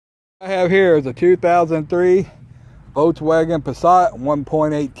I have here is a 2003 Volkswagen Passat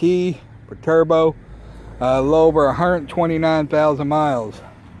 1.8T for turbo, a little over 129,000 miles.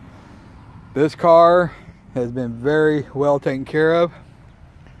 This car has been very well taken care of.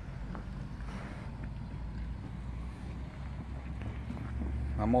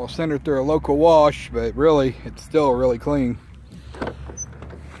 I'm gonna send it through a local wash, but really it's still really clean.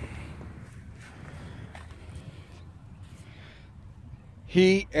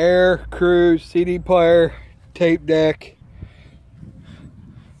 Heat, air, cruise, CD player, tape deck.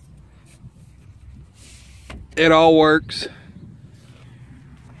 It all works.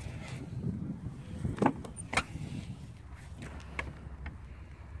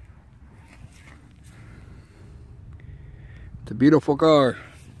 It's a beautiful car.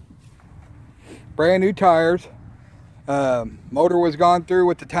 Brand new tires. Motor was gone through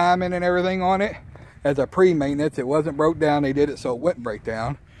with the timing and everything on it. As a pre-maintenance, it wasn't broke down. They did it so it wouldn't break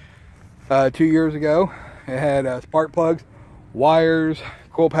down. 2 years ago, it had spark plugs, wires,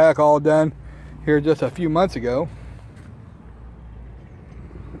 coil pack all done here just a few months ago.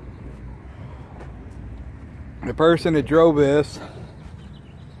 The person that drove this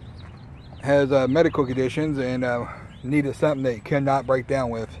has medical conditions and needed something that he could not break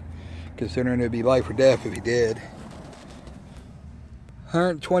down with, considering it'd be life or death if he did.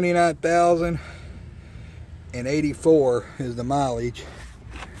 129,084 is the mileage.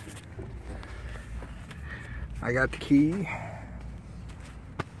 I got the key.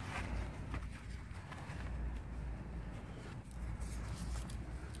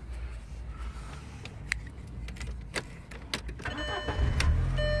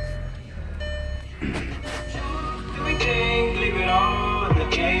 Leave it all in the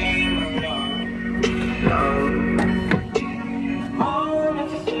game.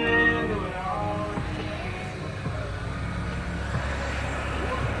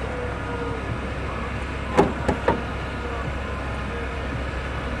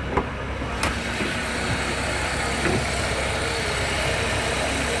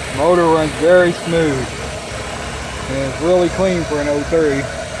 Motor runs very smooth and it's really clean for an 03.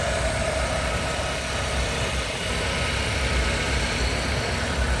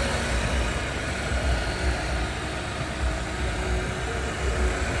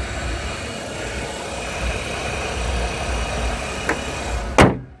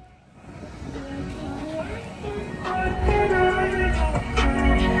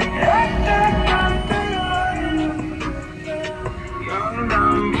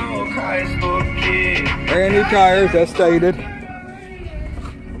 Brand new tires, as stated.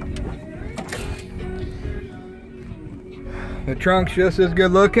 The trunk's just as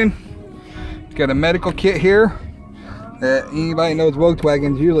good looking. It's got a medical kit here that anybody knows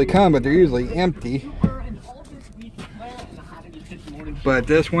Volkswagens usually come, but they're usually empty. But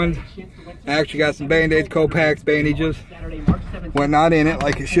this one actually got some band-aids, co-packs, bandages, whatnot in it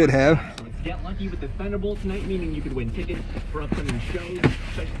like it should have. Get lucky with the Thunderbolt tonight, meaning you could win tickets for upcoming shows,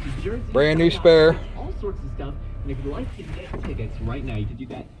 such as Jersey. Brand new spare. All sorts of stuff. And if you'd like to get tickets right now, you can do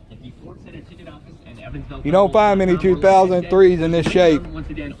that at the Ford Center ticket office and Evansville. You don't find many 2003s in this shape.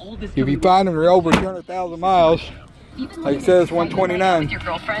 If you find them, they're over 200,000 miles. Like it says, 129. With your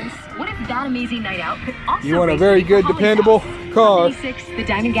girlfriends, what if that amazing night out could also You want a very good, dependable car the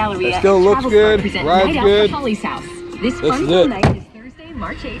Diamond Galleria that still looks good, rides good. Holly's house. This fun night is Thursday,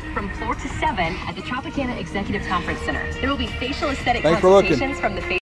 March 8th from 4 to 7 at the Tropicana Executive Conference Center. There will be facial aesthetic Thanks for looking. consultations from the